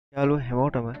යාළුවෝ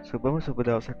හැමෝටම සුබම සුබ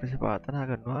දවසක් ලෙස ප්‍රාර්ථනා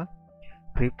කරනවා.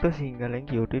 ක්‍රිප්ටෝ සිංහලෙන්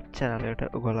YouTube channel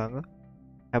එකට ඔයගොල්ලන්ව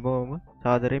හැමෝම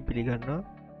සාදරයෙන් පිළිගන්නවා.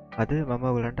 අද මම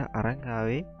ඔයගලන්ට අරන්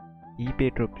ආවේ eBay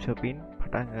dropshipping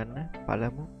පටන් ගන්න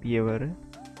පළමු පියවර.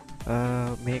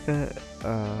 මේක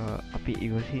අපි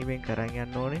ඉවසීමෙන් කරන්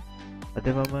යන්න ඕනේ. අද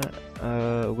මම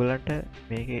ඔයගලන්ට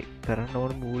මේකේ කරන්න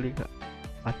ඕන මූලික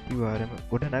අත්විවරම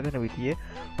ගොඩනගන විදිය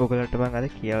ඔයගලන්ට මම අද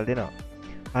කියලා දෙනවා.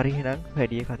 හරි එහෙනම්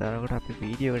වැඩි කතාවකට අපි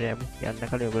වීඩියෝවට යමු. යන්න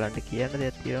කලින් ඔයගලන්ට කියන්න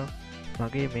දෙයක් තියෙනවා.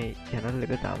 මගේ මේ channel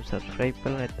එක තාම subscribe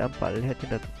කරලා නැත්නම් පල්ලෙහා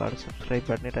තියෙන රතු පාට subscribe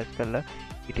button එක touch කරලා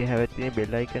ඊට හැවත් තියෙන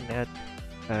bell icon එකත්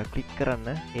click කරන්න.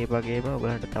 ඒ වගේම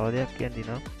ඔයගලන්ට තව දෙයක් කියන්න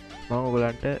දිනවා. මම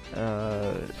ඔයගලන්ට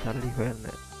සල්ලි හොයන්න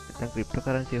නැත්නම්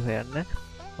cryptocurrency හොයන්න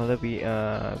හොඳ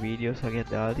වීඩියෝස් වගේ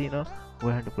දාලා තිනවා.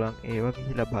 ඔයගලන්ට පුළුවන් ඒවා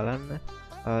ගිහිල්ලා බලන්න.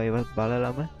 ඒවත්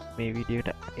බලලම මේ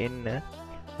වීඩියෝට එන්න.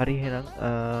 හරි එහෙනම්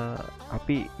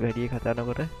අපි වැඩි කතා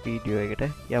නොකර වීඩියෝ එකට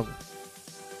යමු.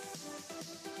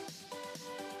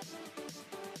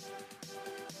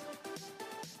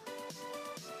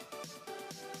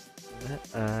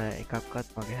 එකක්වත්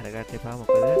මගේ හැරගන්න එපා.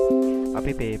 මොකද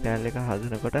අපි PayPal එක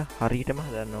හදනකොට හරියටම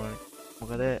හදන්න ඕනේ.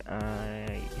 මොකද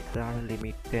ඉස්සරහට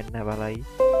ලිමිට් වෙන්න බලයි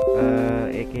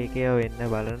එක එක වෙන්න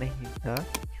බලන හින්දා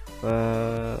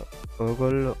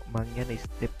ඔයගොල්ලෝ මං යන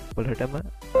ස්ටෙප් වලටම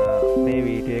මේ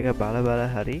වීඩියෝ එක බල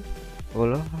හරි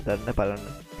ඔයගොල්ලෝ හදන්න බලන්න.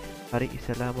 හරි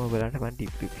ඉස්සලාම ඔයගලන්ට මම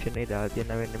ඩිස්ක්‍රිප්ෂන් එකේ දාලා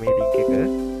තියෙනවා වෙන්න මේ ලින්ක් එක.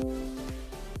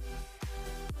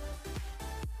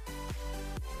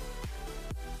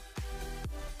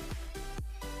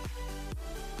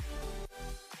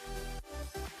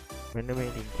 මෙන්න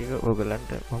මේ ලින්ක් එක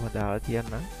ඔයගලන්ට මම දාලා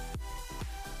තියන්නම්.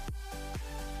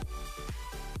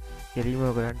 කෙලින්ම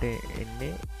ඔයගලන්ට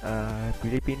එන්නේ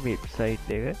පිලිපින්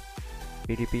වෙබ්සයිට් එක.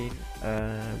 පිලිපින්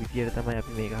විදියට තමයි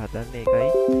අපි මේක හදන්නේ. එකයි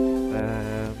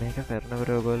මේක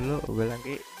කරනකොට ඔයගොල්ලෝ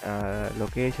ඔයගලගේ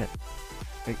ලොකේෂන්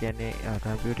ඒ කියන්නේ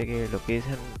කම්පියුටර් එකේ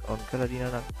ලොකේෂන් ඔන් කරලා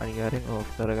දිනා නම් අනිවාර්යෙන්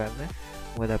ඕෆ් කරගන්න.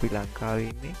 මොකද අපි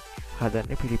ලංකාවේ ඉන්නේ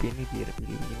හදන්නේ පිලිපින් විදියට.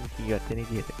 පිලිපින් කීවත් වෙන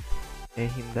විදියට.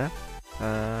 ඒ හින්දා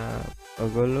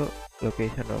ඔයගොල්ලෝ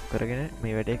ලොකේෂන් ඔෆ් කරගෙන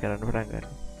මේ වැඩේ කරන්න පටන් ගන්න.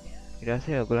 ඊට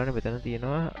පස්සේ ඔයගොල්ලන්ට මෙතන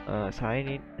තියෙනවා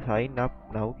sign up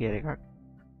now කියලා එකක්.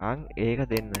 අන් ඒක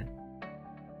දෙන්න.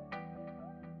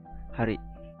 හරි.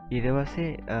 ඊට පස්සේ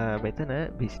මෙතන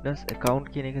business account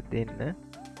කියන එක දෙන්න.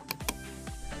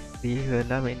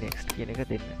 දීලා මේ next කියන එක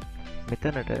දෙන්න.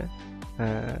 මෙතනට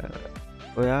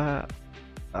ඔයා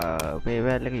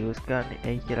PayPal එක use කරන්නේ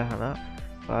ඇයි කියලා අහනවා.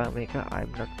 මේක I'm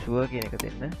not sure කියන එක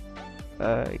දෙන්න.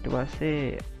 ඊට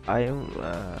පස්සේ I am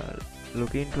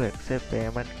looking to accept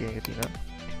payment කියන එක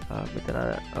තියෙනවා. මෙතන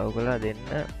ඔයගොල්ලෝ දෙන්න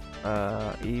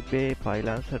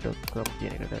ebay.freelancer.com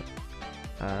කියන එකට.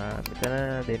 මෙතන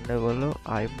දෙන්න ඔයගොල්ලෝ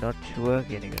I am not sure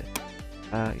කියන එක.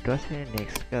 ඊට පස්සේ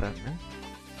next කරන්න.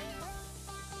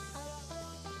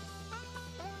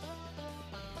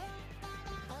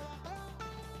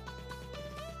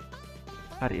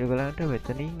 හරි ඔයගලන්ට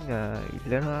මෙතනින්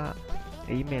ඉල්ලනවා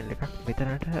ඊමේල් එකක්.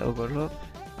 මෙතනට ඔයගොල්ලෝ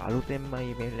අලුතෙන්ම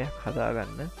ඊමේල් එකක්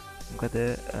හදාගන්න. මොකද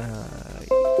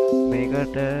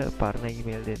මේකට පරණ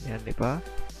ඊමේල් දෙන්න යන්න එපා.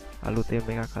 අලුතෙන්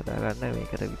එකක් හදාගන්න.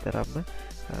 මේකට විතරක්ම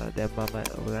දැන් මම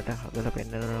ඔයගලන්ට හදලා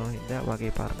පෙන්නනවා හින්දා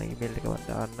මගේ පරණ ඊමේල් එක මම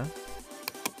දාන්න.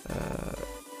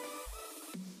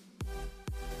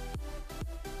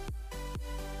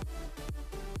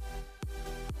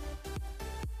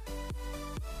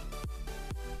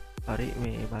 හරි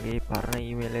මේ මගේ පරණ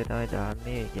ඊමේල් එක තමයි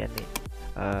දාන්නේ. ඒ කියන්නේ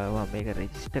මම මේක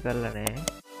රෙජිස්ටර් කරලා නැහැ.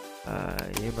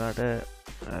 ඒ වුණාට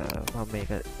මම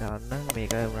මේක දාන්නම්.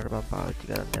 මේක වුණාට මම පාවිච්චි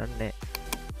කරන්න යන්නේ නැහැ.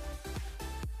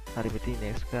 හරි මෙතන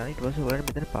next කරන්න. ඊට පස්සේ ඔයගලන්ට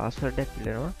මෙතන password එකක්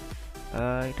ඉල්ලනවා.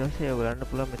 ඊට පස්සේ ඔයගලන්ට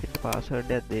පුළුවන් මෙතන password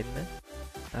එකක් දෙන්න.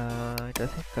 ඊට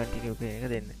පස්සේ continue කියන එක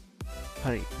දෙන්න.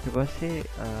 හරි ඊට පස්සේ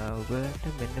ඔයගලන්ට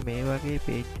මෙන්න මේ වගේ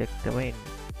page එකක් තමයි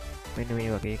එන්නේ. මෙන්න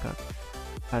මේ වගේ එකක්.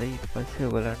 හරි ඊට පස්සේ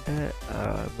ඔයගලන්ට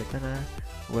මෙතන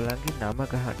ඔයගලන්ගේ නම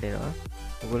ගහන්න එනවා.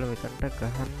 ඔයගොල්ලෝ මෙතනට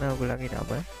ගහන්න ඔයගලන්ගේ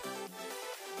නම.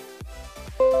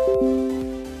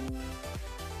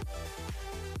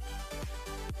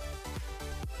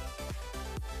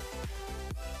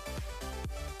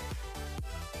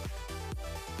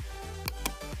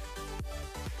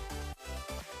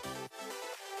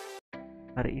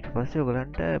 හරි ඊට පස්සේ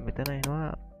ඔයගලන්ට මෙතන එනවා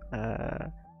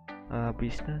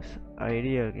business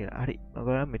idea කියලා. හරි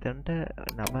ඔයගොල්ලෝ මෙතනට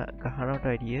නම ගහනවට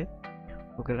වැඩිය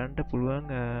ඔයගලන්ට පුළුවන්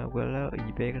ඔයගොල්ලෝ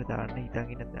eBay එකට දාන්න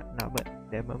හිතන් ඉන්න නම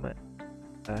දැම්මම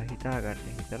හිතාගන්න.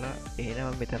 හිතලා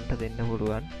එහෙනම් මෙතනට දෙන්න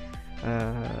පුළුවන්.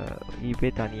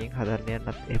 eBay තනියෙන් හදන්න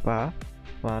යන්නත් එපා.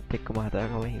 මාත් එක්කම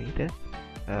හදාගම හිමීට.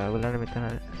 ඔයගොල්ලන්ට මෙතන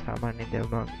සාමාන්‍යයෙන් දැන්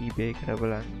මම eBay එකට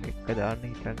බලන් එක දාන්න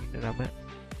හිතන් ඉන්න නම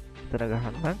මෙතන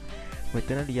ගහන්න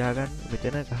මෙතන ලියාගන්න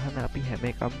මෙතන ගහන අපි හැම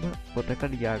එකම්ම පොතක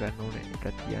ලියාගන්න ඕන එක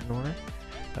කියන්න ඕන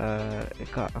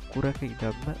එක අකුරක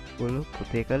ඉදම්ම ගොලු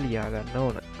පොතේක ලියාගන්න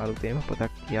ඕන අලුතේම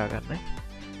පොතක් තියාගන්න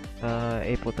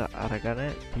ඒ පොත අරගන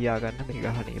තියාගන්න මේ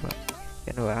ගහනේවා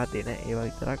යන ඔයා දෙන ඒවා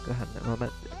විතරක් ගහන්න මම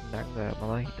නං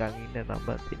මම හිතන් ඉන්න නම්බ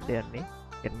දෙන්න යන්නේ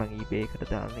එන්මං ඊබේකට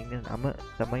දාන්න ඉන්න නම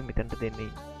තමයි මෙතැන්ට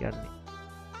දෙන්නේ යන්නේ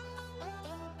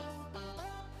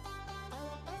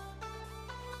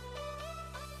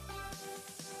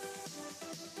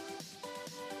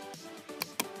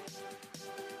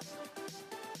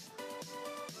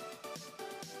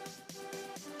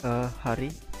හරි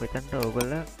මෙතන්ට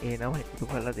ඔගොල්ල ඒ නම එකතු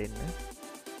කරලා දෙන්න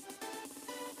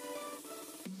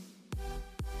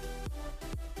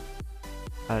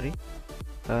හරි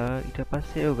ඊට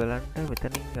පස්සේ ඔගලන්ට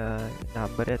මෙතනින්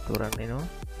නම්බරයක් තෝරන්නෙනවා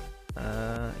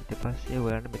ඊට පස්සේ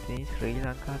ඔගලන්ට මෙතනින් ශ්‍රී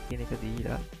ලංකා කියන එක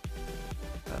දීලා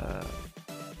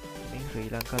ශ්‍රී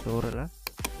ලංකා තෝරලා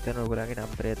එතන ඔගලන්ගේ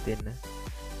නම්බරයක් දෙන්න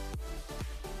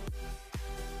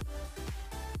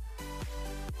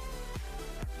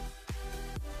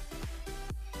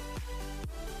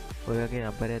ඔයගේ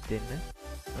නම්බරයක් දෙන්න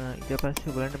ඊට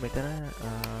පස්සේ ඔයගලන්ට මෙතන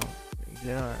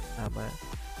ඉල්ලන නම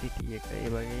සිටි එක ඒ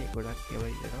වගේ ගොඩක්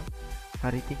ඒවා ඉල්ලනවා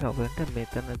හරි ඉතින් ඔයගලන්ට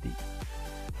මෙතනදී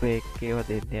ෆේක් ඒවා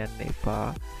දෙන්න යන්න එපා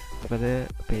මොකද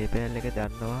PayPal එක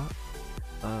දන්නවා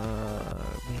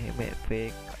මේ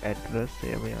ෆේක් ඇඩ්‍රස්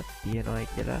ඒවා තියෙනවා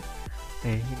කියලා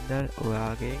ඒ හින්දා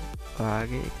ඔයාගේ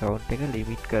account එක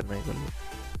ලිමිට් කරනවා ඒගොල්ලෝ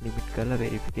ලිමිට් කරලා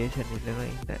වෙරිෆිකේෂන් ඉල්ලනවා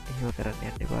ඉන්න එහෙම කරන්න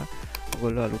යන්න එපා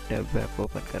ඔයගොල්ලෝ අලුත් ටැබ් එකක්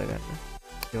ඕපන් කරගන්න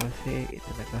ඊට පස්සේ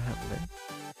එතන ගහන්න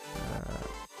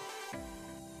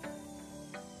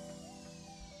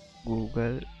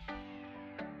Google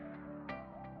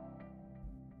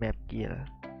map කියලා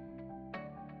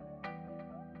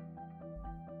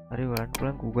හරි ඔයාලට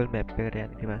පුළුවන් Google map එකට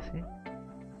යන්න ඊට පස්සේ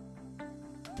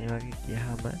මේ වගේ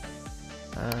ගියාම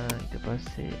ඊට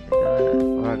පස්සේ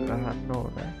ඔයා ගහන්න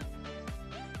ඕන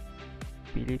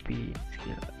Philippines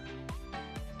කියලා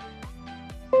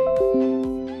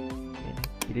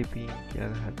Philippines කියලා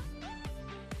ගහන්න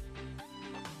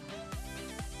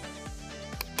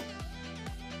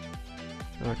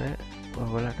ඒකට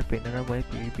ඔයාලට පෙන්නනමයි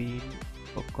Philippines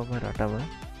ඔක්කොම රටම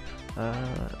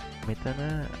මෙතන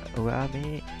ඔයා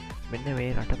මේ මෙන්න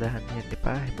මේ රට දාන්න යන්න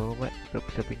එපා හැමෝම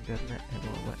dropshipping කරන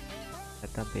හැමෝම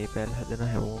නැත්තම් PayPal හදන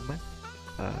හැමෝම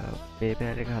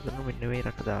PayPal එක හදන මෙන්න මේ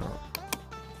රට දානවා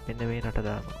මෙන්න මේ රට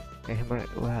දානවා එහෙම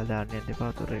ඔයා දාන්න යන්න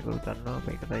එපා උතර ඒගොල්ලෝ දන්නවා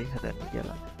මේකටයි හදන්නේ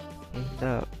කියලා ඒ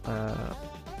හින්දා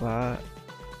ඔයා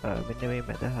මෙන්න මේ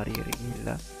මැද හරියට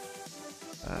ගිහිල්ලා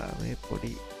මේ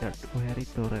පොඩි ඩට් කොහරි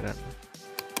තෝරගන්න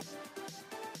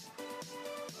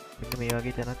මෙන්න මේ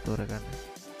වගේ තැනක් තෝරගන්න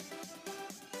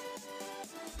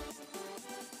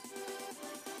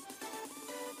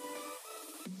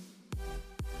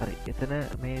හරි එතන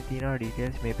මේ තියෙනවා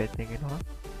ඩීටේල්ස් මේ පැත්තෙන් එනවා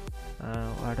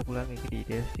ඔයාලට පුළුවන් ඒක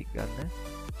ඩීටේල්ස් ටික ගන්න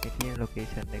මේ තියෙන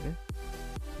ලොකේෂන් එක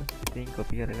ඉතින්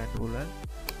කොපි කරගන්න පුළුවන්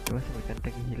ඊට පස්සේ මෙතනට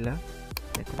ගිහිල්ලා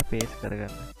මෙතන පේස්ට්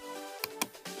කරගන්න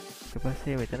ඊට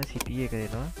පස්සේ මෙතන සිටි එක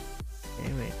දෙනවා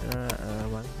ඒ මෙතන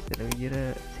මම හිතන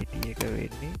විදිහට සිටි එක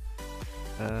වෙන්නේ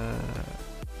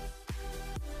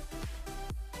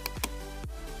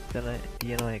එතන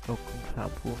තියෙනවා එක ඔක්කොම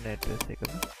සම්පූර්ණ ඇඩ්‍රස්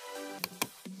එකම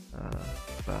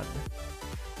බලන්න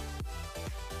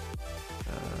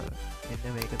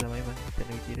මෙන්න මේක තමයි මම හිතන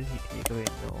විදිහට සිටි එක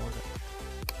වෙන්න ඕන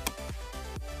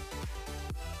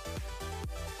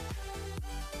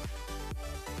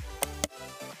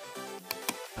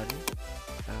හරි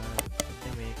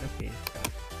මෙන්න මේක පේස්ට්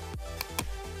කරන්න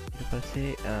ඊට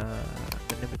පස්සේ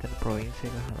මෙන්න මෙතන ප්‍රොවින්ස්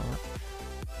එක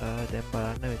අහනවා දැන්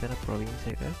බලන්න මෙතන ප්‍රොවින්ස්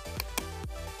එක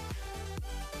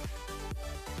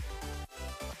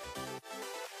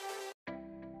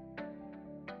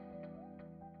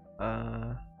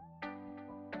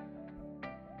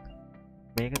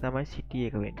මේක තමයි සිටි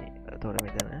එක වෙන්නේ තොර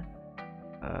මෙතන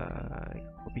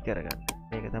කොපි කරගන්න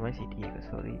මේක තමයි සිටි එක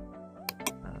සොරි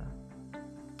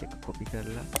එක කොපි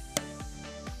කරලා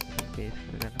පේස්ට්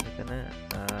කරගන්න මෙතන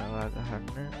ඔයා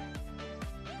ගහන්න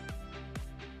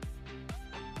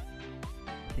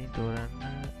ඉතින් තෝරන්න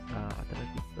අතර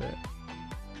තිබ්බ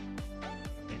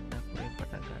එන්න අපේ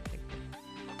පටන් ගන්න එක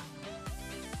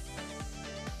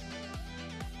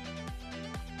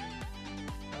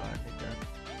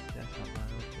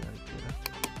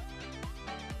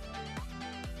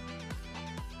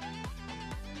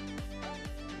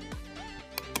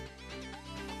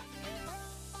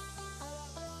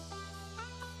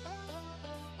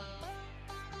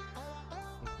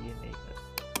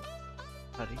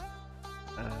හරි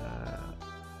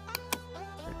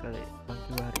එකල මං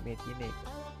කිව්වා හරි මේ තියෙන එක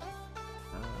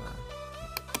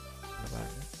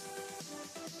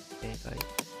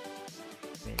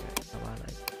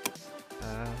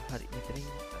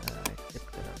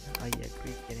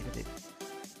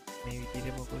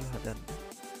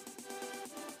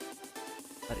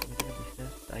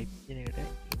type කියන එකට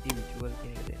individual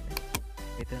කියන එක දෙන්න.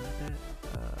 මෙතනට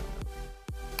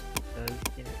service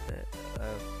කියන එක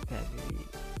family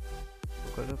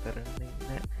ඔයගොල්ලෝ කරන්න ඉන්න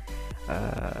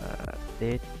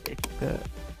date එක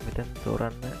මෙතන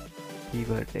තෝරන්න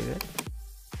keyword එක.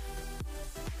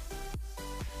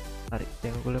 හරි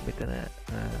දැන් ඔයගොල්ලෝ මෙතන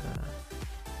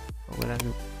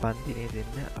ඔයගොල්ලන්ගේ පන්තිනේ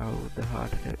දෙන්න අවුරුදු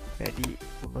 18ට වැඩි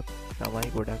වුණොත් තමයි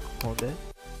ගොඩක් හොඳ.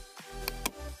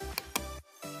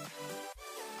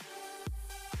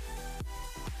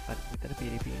 මෙතන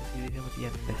පිරිපින් සිරිසම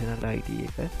තියන්න national ID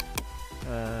එක.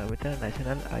 මෙතන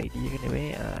national ID එක නෙමෙයි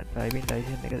driving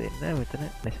license එක දෙන්න. මෙතන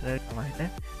national තමයි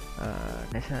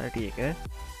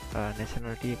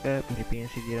nationality එක පිරිපින්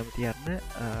සිරිසම තියන්න.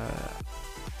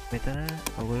 මෙතන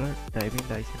ඔයගොල්ලෝ driving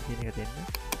license කියන එක දෙන්න.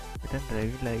 මෙතන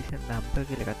driving license number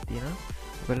කියලා එකක් තියෙනවා.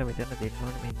 ඔයගොල්ලෝ මෙතන දෙන්න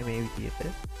ඕනේ මෙන්න මේ විදිහට.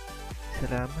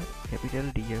 ඉස්සරහම capital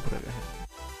D එක ගහන්න.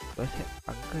 ඊපස්සේ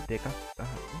අංක දෙකක්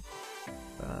ගහන්න.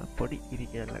 පොඩි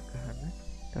ඉරිකැලක් ගහන්න.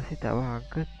 ඊට පස්සේ තව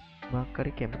අංක මොකක්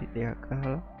හරි කැමති දෙකක්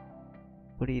ගහලා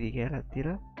පොඩි ඉරිකැලක්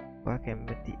තියලා ඔයා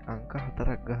කැමති අංක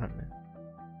 4ක් ගහන්න.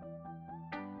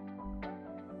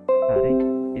 හරි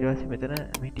ඊට පස්සේ මෙතන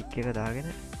මේ ටික් එක දාගෙන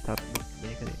submit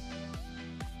මේක දෙන්න.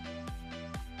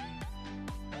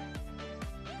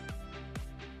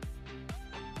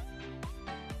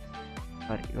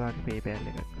 හරි ඔයාගේ PayPal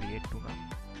එකක් create වුණා.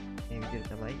 මේ විදිහට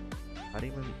තමයි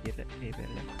හරිම විදිහට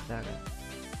PayPal එක දාගන්න.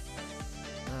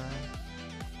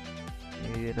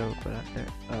 මේ විදිහට ඔයගොල්ලන්ට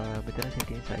මෙතන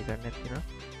settings icon එකක් තියෙනවා.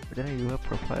 මෙතන your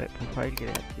profile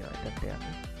කියලා එකක් තියෙනවා. එතනට යන්න.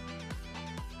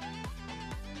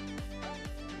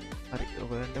 හරි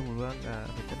ඔයගොල්ලන්ට පුළුවන්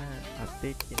මෙතන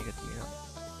update කියන එක තියෙනවා.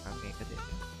 මම මේක දෙන්න.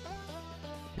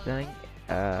 ඉතින්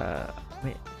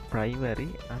මේ primary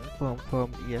unconfirm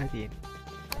කියලා තියෙනවා.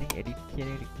 ඉතින් edit කියන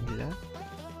එක ගිහලා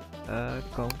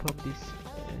confirm this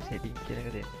setting කියන එක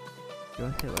දෙන්න. ඊට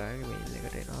පස්සේ ඔයාගේ mail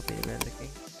එකට එනවා PayPal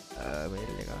එකෙන්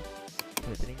mail එක.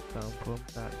 මෙතනින් confirm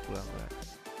කරන්න පුළුවන් ඔයාලට.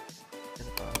 දැන්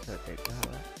password එක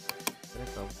ගහලා එතන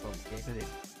confirm කියන එක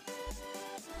දෙන්න.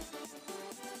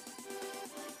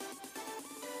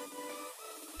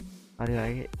 හරි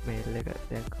ආයේ mail එක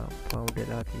දැන් confirm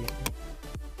වෙලා තියෙන්නේ.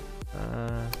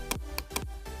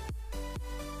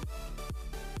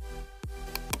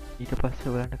 ඊට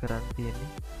පස්සේ ඔයාලට කරන්න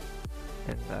තියෙන්නේ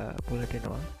දැන් පුලට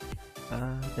එනවා.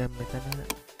 දැන් මෙතන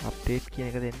අප්ඩේට් කියන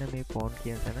එක දෙන්න. මේ ෆෝන්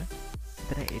කියන තැන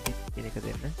මෙතන එඩිට් කියන එක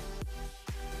දෙන්න.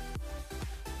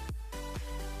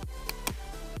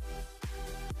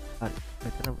 හරි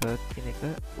මෙතන වර්ක් කියන එක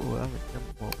ඔයා මෙතන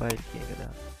මොබයිල් කියන එක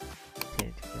දාන්න.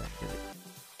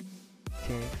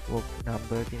 change work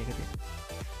number කියන එක දෙන්න.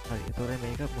 හරි එතකොට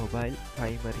මේක මොබයිල්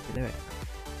primary කියලා වැටෙනවා.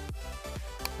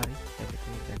 හරි දැන්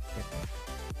මෙතන check කරන්න.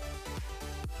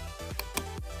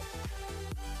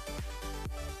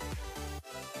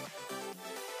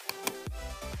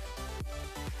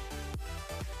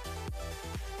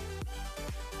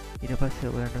 ඊට පස්සේ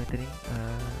ඔයගොල්ලෝ මෙතනින්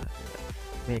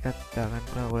මේකත් දාගන්න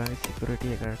පුළුවන්. ඔයගොල්ලන්ගේ security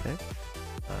එකට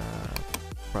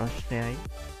ප්‍රශ්නයයි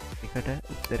එකට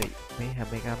උත්තරේ මේ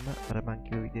හැම එකක්ම අර මං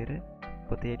කිව්ව විදිහට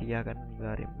පොතේ ලියා ගන්න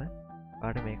අනිවාර්යෙන්ම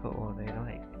ඔයාලට මේක ඕන වෙනවා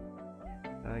ඒක.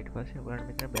 ඊට පස්සේ ඔයගොල්ලෝ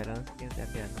මෙතන balance කියන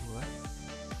තැනට යන්න පුළුවන්.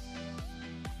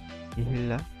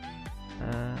 ගිහිල්ලා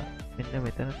මෙන්න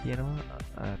මෙතන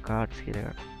තියෙනවා cards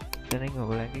කියලා එකක්. එතනින්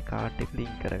ඔයගොල්ලන්ගේ card එක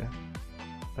link කරගන්න.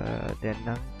 දැන්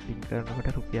නම් ලින්ක් කරනකොට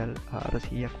රුපියල්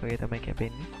 400ක් වගේ තමයි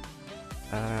කැපෙන්නේ.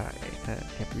 ඒක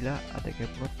කැපිලා අද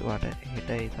කැපුණොත් ඔයාලට හෙට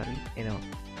ඒ සල්ලි එනවා.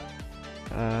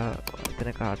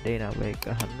 මෙතන කාඩ් එකේ නම්බර් එක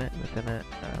ගහන්න. මෙතන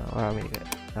ඔයා මේක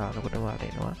දානකොට ඔයාලට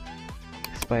එනවා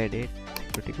expire date,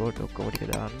 security code ඔක්කොම ටික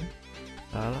දාන්න.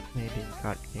 දාලා මේ link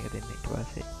card එක දෙන්න. ඊට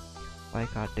පස්සේ ඔයයි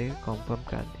කාඩ් එක confirm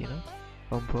කරන්න තියෙනවා.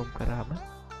 confirm කරාම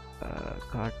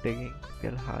කාඩ් එකෙන්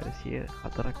රුපියල්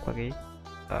 404ක් වගේ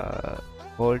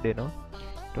හෝල්ඩ් වෙනවා.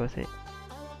 ඊට පස්සේ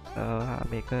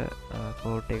මේක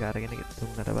කෝඩ් එක අරගෙන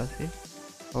දුන්නට පස්සේ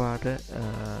ඔයාට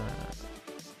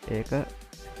ඒක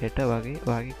හෙට වගේ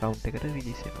ඔයාගේ account එකට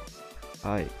රිජිස්ටර් වෙනවා.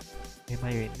 ආයි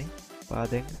එමය වෙන්නේ. ඔයා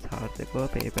දැන් සාර්ථකව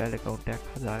PayPal account එකක්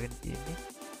හදාගෙන තියෙන්නේ.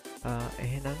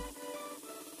 එහෙනම්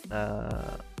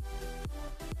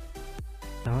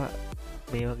තව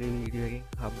මේ වගේ වීඩියෝ එකකින්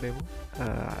හම්බෙමු.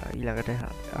 ඊළඟට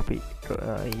අපි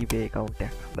eBay account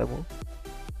එකක් හදමු.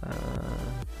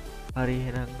 හරි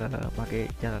එහෙනම් මගේ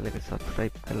channel එක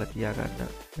subscribe කරලා තියාගන්න.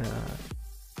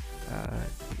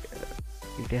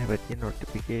 ඊට හැබැයි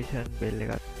notification bell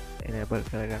එකත් enable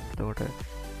කරගන්න. එතකොට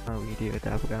මම වීඩියෝ එක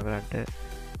දාපු ගමන්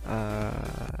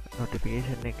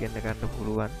notification එක ගන්න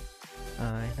පුළුවන්.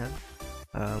 එහෙනම්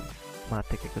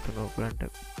මාත් එක්ක එකතු වෙන ඔයගලන්ට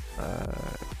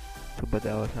සුබ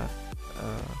දවසක්.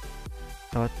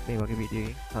 තවත් මේ වගේ වීඩියෝ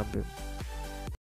එකකින් හම්බෙමු.